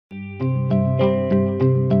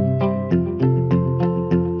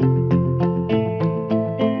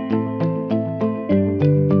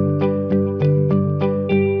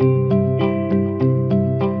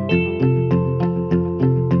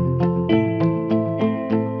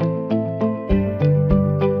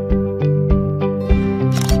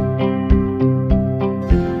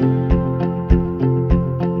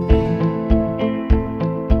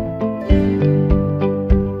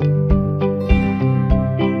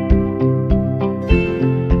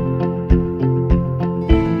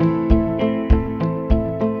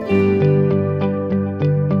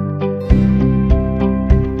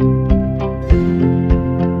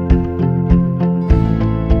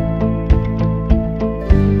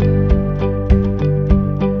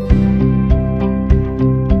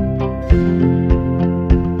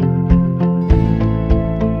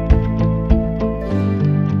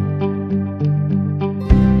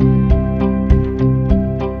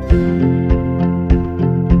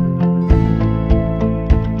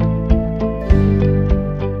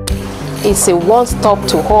is a one-stop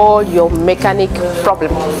to all your mechanic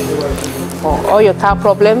problem or all your car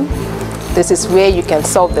problem. This is where you can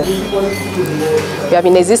solve them. We have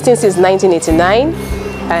been existing since 1989,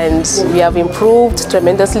 and we have improved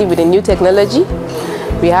tremendously with the new technology.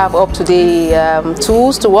 We have up-to-date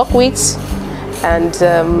tools to work with, and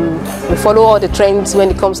we follow all the trends when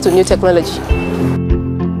it comes to new technology.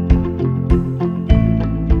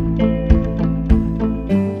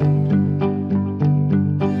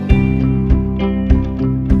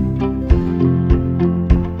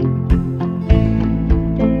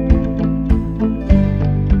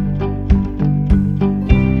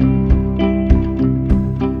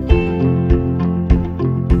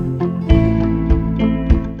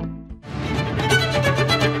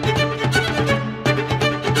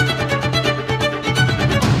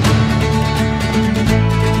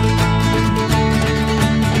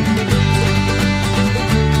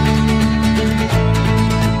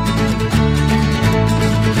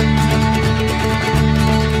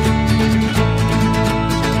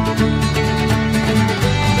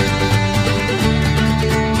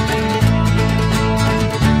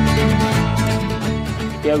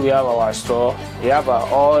 Here we have our store. We have our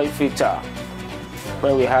oil filter,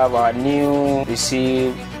 where we have our new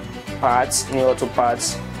receive parts, new auto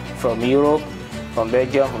parts from Europe, from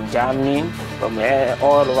Belgium, from Germany, from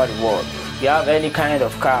all over the world. We have any kind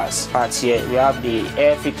of cars parts here. We have the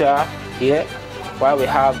air filter here, while we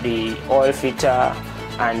have the oil filter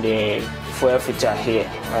and the fuel filter here,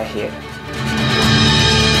 right here.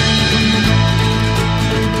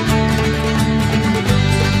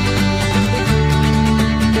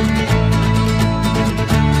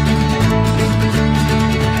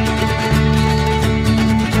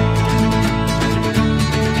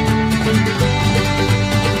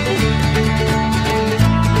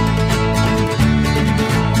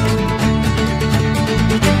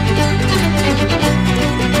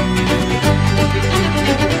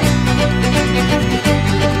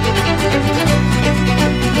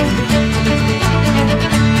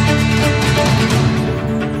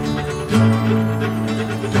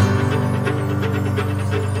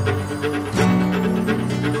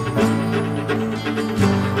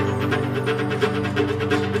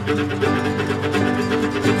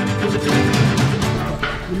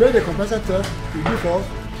 The compressor will give us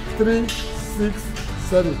 3, 6,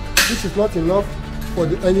 7, which is not enough for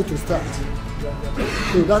the engine to start.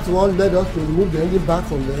 So that one led us to remove the engine back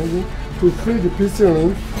from the engine to free the piston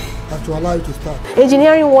ring and to allow it to start.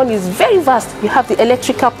 Engineering one is very vast. You have the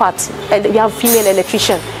electrical part, and you have female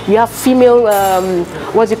electrician, you have female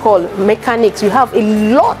mechanics. You have a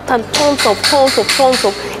lot and tons of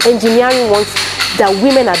engineering ones that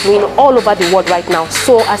women are doing all over the world right now.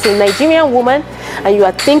 So as a Nigerian woman, and you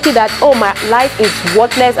are thinking that, oh, my life is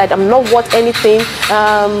worthless, I'm not worth anything,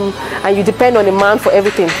 and you depend on a man for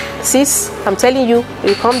everything. Sis, I'm telling you,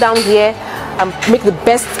 you come down here and make the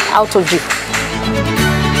best out of you.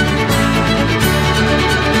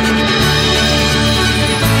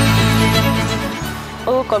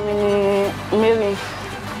 Mary,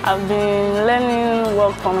 I've been learning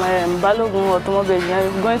work from Balogun automobile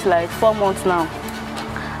engineering, going to like 4 months now,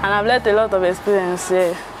 and I've learned a lot of experience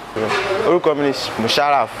here. Orúkọ mi ni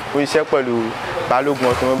Musharraf, mo ṣiṣẹ́ pẹ̀lú Balogun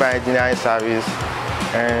automobile engineering service.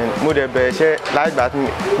 Mo dẹ̀ bẹ̀rẹ̀ iṣẹ́ láìgbà tí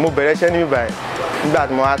mo bẹ̀rẹ̀ iṣẹ́ níbí báyìí nígbà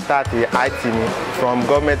tí mo wá start IT mi from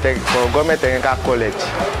government technical college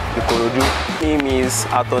Ìkòròdú. My name is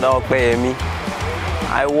Atoda Opeyemi.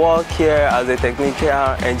 I work here as a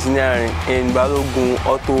technical engineer in Balogun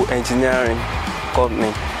Auto Engineering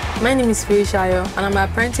Company. My name is Shayo, and I'm an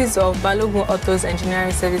apprentice of Balogun Autos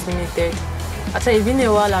Engineering Service Limited. After it's been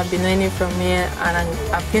a while, I've been learning from here, and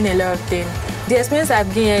I've gained a lot of things. The experience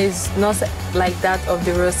I've gained here is not like that of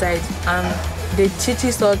the roadside. They teach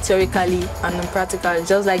us all theoretically and practical,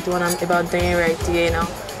 just like the one I'm about doing right here now.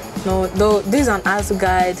 No, though this is an ASU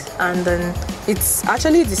guide, and then it's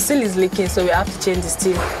actually the steel is leaking, so we have to change the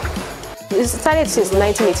steel. It started since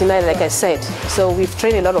 1989, like I said. So we've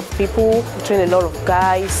trained a lot of people, trained a lot of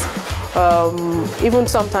guys. Even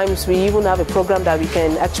sometimes we even have a program that we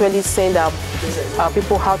can actually send our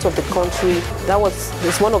people out of the country.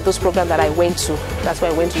 It's one of those programs that I went to. That's why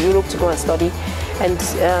I went to Europe to go and study. And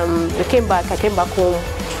I came back home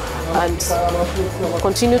and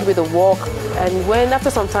continued with the work. And when after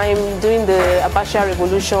some time during the Abacha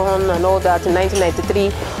Revolution and all that in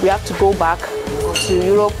 1993, we have to go back to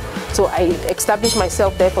Europe. So I established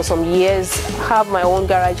myself there for some years, have my own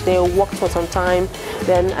garage there, worked for some time.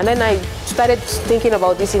 And then I started thinking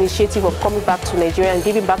about this initiative of coming back to Nigeria and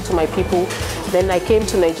giving back to my people. Then I came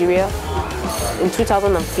to Nigeria in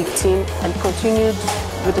 2015 and continued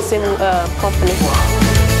with the same company.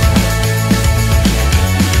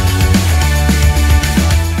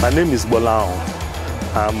 My name is Balogun.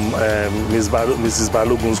 I'm Mrs.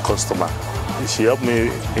 Balogun's customer. She helped me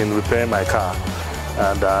in repairing my car,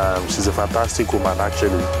 and she's a fantastic woman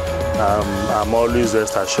actually. I'm always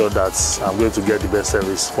rest assured that I'm going to get the best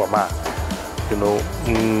service from her. You know,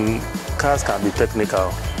 cars can be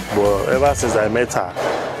technical, but ever since I met her,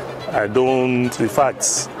 I don't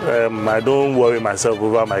worry myself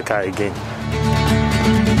over my car again.